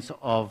make sense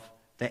of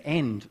the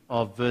end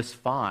of verse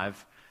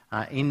 5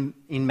 in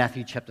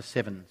Matthew chapter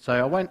 7. So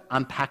I won't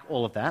unpack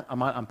all of that. I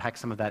might unpack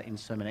some of that in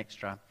Sermon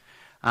Extra.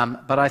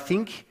 But I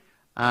think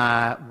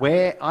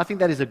I think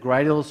that is a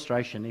great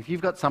illustration. If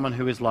you've got someone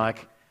who is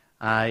like,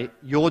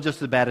 you're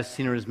just as bad a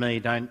sinner as me,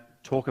 don't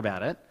talk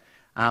about it,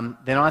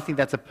 then I think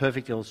that's a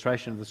perfect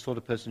illustration of the sort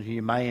of person who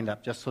you may end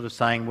up just sort of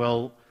saying,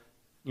 well,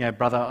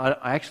 brother,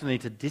 I actually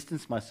need to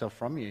distance myself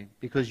from you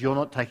because you're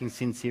not taking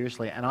sin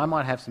seriously, and I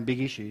might have some big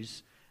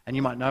issues, and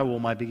you might know all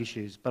my big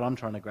issues, but I'm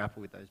trying to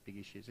grapple with those big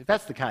issues. If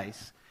that's the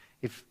case,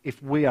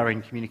 if we are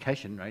in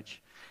communication, Rach,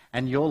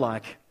 and you're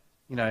like,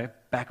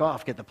 back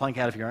off, get the plank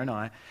out of your own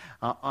eye,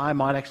 I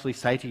might actually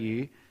say to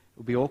you, it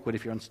would be awkward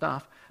if you're on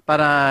staff,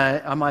 but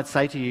I might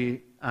say to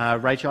you,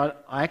 Rachel,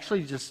 I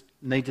actually just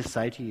need to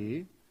say to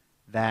you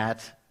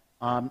that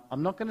I'm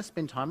not going to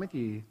spend time with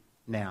you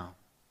now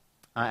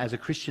as a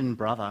Christian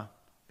brother,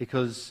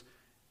 because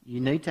you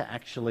need to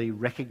actually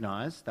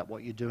recognise that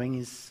what you're doing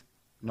is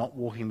not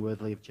walking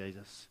worthily of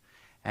Jesus.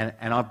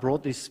 And I've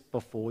brought this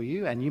before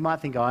you, and you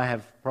might think I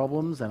have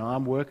problems, and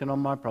I'm working on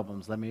my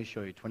problems, let me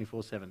assure you,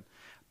 24/7.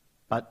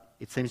 But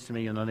it seems to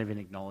me you're not even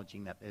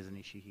acknowledging that there's an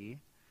issue here.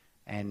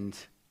 And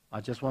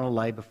I just want to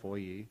lay before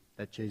you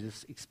that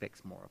Jesus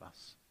expects more of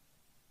us.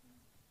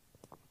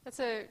 That's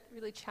a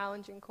really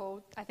challenging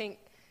call. I think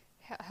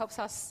helps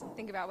us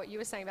think about what you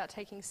were saying about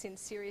taking sin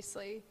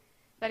seriously.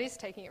 That is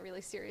taking it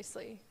really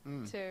seriously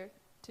to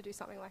do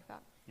something like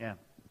that. Yeah.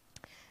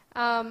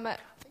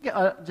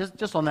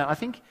 Just on that, I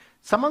think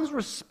someone's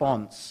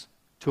response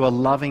to a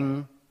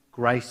loving,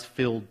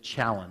 grace-filled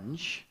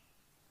challenge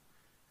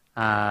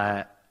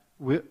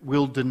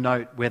will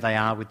denote where they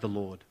are with the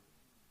Lord.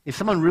 If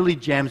someone really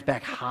jams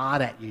back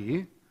hard at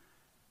you,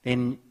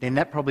 then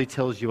that probably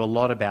tells you a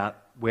lot about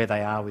where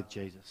they are with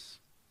Jesus.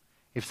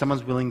 If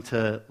someone's willing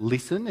to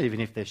listen, even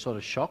if they're sort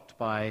of shocked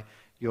by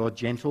your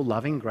gentle,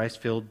 loving,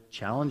 grace-filled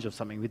challenge of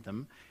something with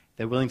them,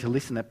 they're willing to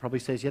listen, that probably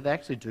says, yeah, they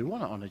actually do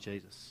want to honour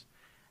Jesus.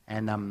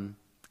 And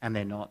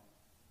they're not,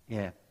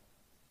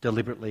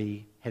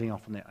 deliberately heading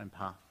off on their own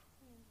path.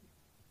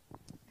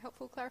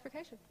 Helpful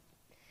clarification.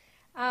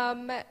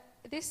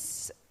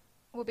 This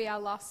will be our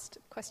last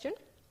question.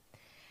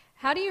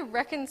 How do you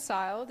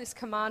reconcile this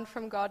command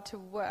from God to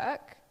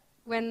work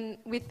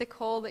with the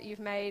call that you've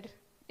made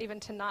even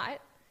tonight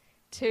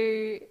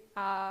to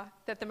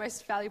that the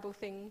most valuable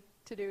thing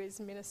to do is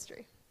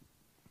ministry?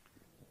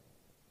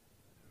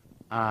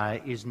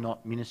 Is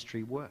not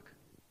ministry work?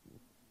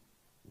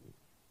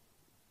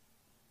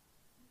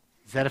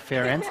 Is that a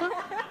fair answer?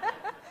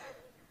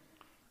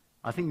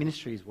 I think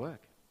ministry is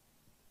work.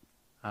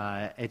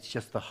 It's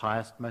just the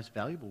highest, most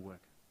valuable work.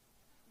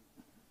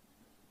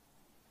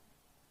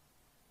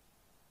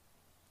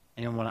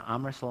 Anyone want to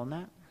arm wrestle on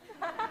that?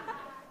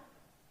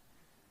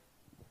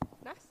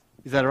 Nice.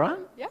 Is that all right?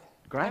 Yeah.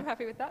 Great. I'm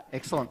happy with that.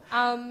 Excellent.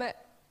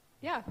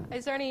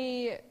 Is there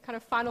any kind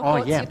of final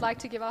thoughts you'd like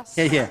to give us?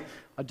 Yeah.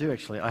 I do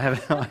actually. I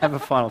have a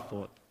final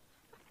thought.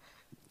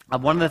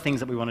 One of the things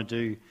that we want to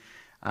do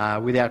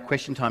with our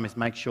question time is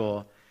make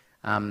sure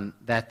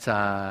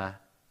that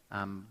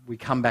we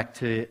come back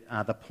to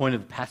the point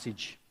of the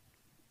passage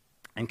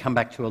and come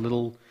back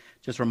to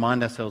just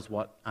remind ourselves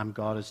what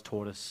God has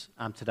taught us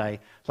today.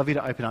 I'd love you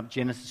to open up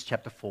Genesis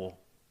chapter 4.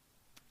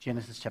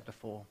 Genesis chapter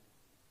 4.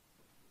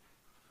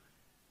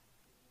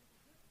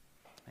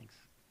 Thanks.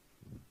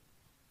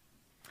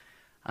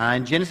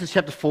 In Genesis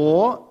chapter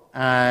 4,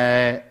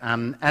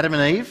 Adam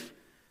and Eve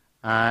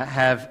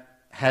have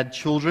had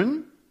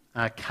children,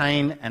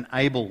 Cain and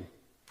Abel.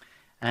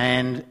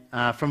 And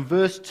from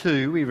verse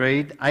 2 we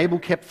read, Abel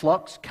kept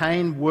flocks,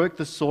 Cain worked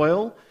the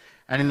soil,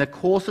 and in the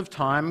course of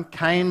time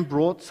Cain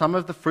brought some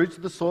of the fruits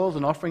of the soil as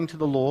an offering to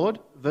the Lord.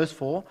 Verse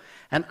 4,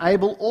 and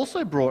Abel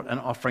also brought an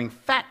offering,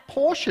 fat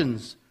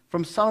portions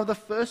from some of the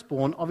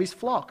firstborn of his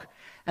flock.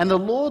 And the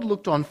Lord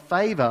looked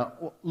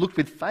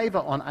with favour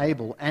on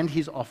Abel and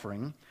his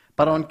offering,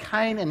 but on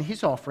Cain and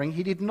his offering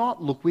he did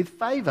not look with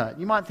favour.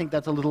 You might think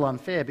that's a little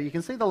unfair, but you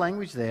can see the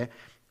language there.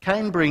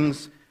 Cain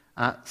brings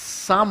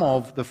some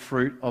of the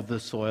fruit of the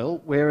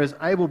soil, whereas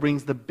Abel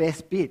brings the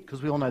best bit,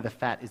 because we all know the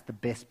fat is the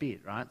best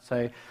bit, right?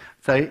 So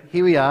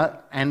here we are,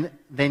 and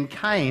then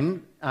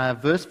Cain,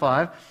 verse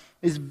 5,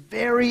 is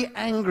very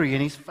angry,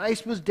 and his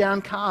face was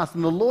downcast.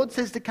 And the Lord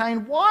says to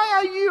Cain, why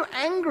are you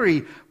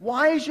angry?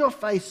 Why is your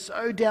face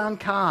so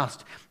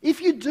downcast?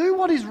 If you do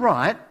what is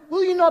right,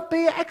 will you not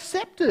be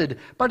accepted?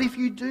 But if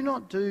you do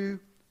not do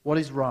what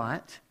is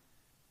right,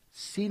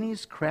 sin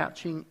is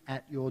crouching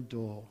at your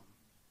door,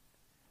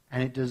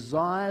 and it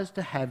desires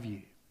to have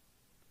you,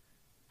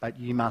 but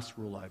you must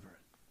rule over it.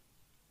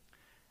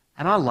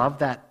 And I love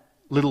that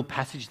little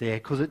passage there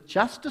because it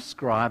just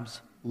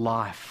describes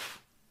life.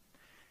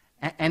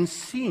 And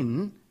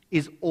sin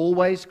is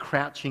always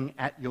crouching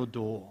at your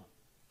door.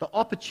 The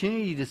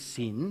opportunity to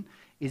sin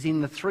is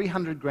in the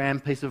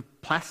 300-gram piece of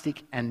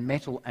plastic and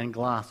metal and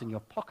glass in your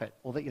pocket,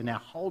 or that you're now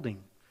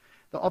holding.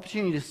 The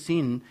opportunity to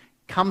sin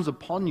comes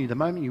upon you the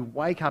moment you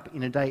wake up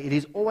in a day. It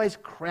is always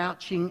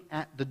crouching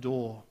at the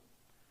door.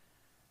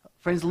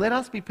 Friends, let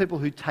us be people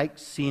who take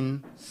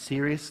sin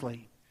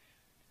seriously.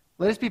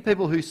 Let us be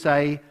people who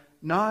say,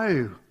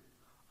 no,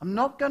 I'm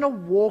not going to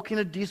walk in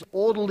a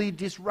disorderly,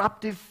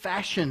 disruptive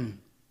fashion.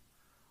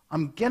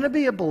 I'm going to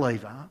be a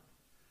believer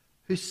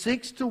who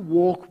seeks to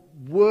walk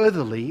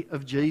worthily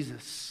of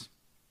Jesus.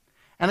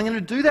 And I'm going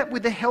to do that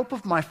with the help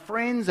of my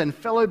friends and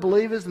fellow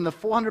believers and the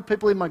 400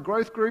 people in my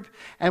growth group.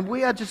 And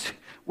we are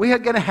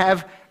going to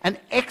have an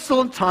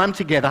excellent time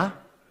together.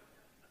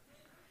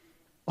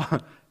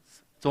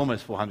 It's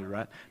almost 400,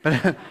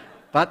 right?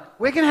 But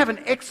we're going to have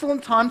an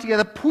excellent time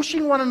together,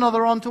 pushing one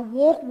another on to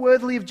walk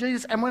worthily of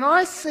Jesus. And when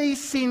I see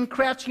sin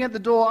crouching at the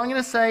door, I'm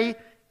going to say,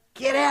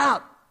 get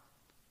out,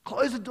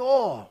 close the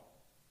door.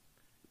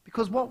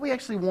 Because what we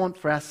actually want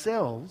for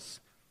ourselves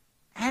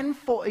and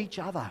for each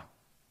other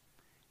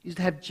is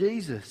to have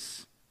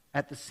Jesus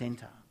at the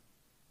centre.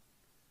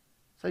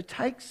 So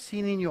take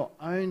sin in your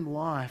own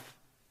life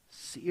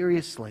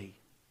seriously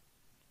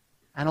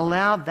and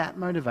allow that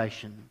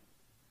motivation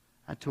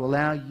to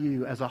allow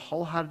you as a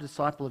wholehearted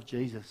disciple of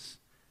Jesus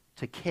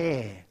to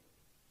care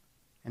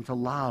and to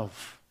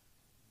love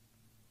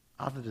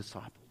other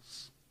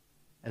disciples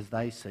as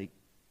they seek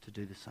to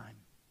do the same.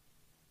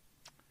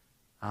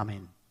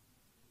 Amen.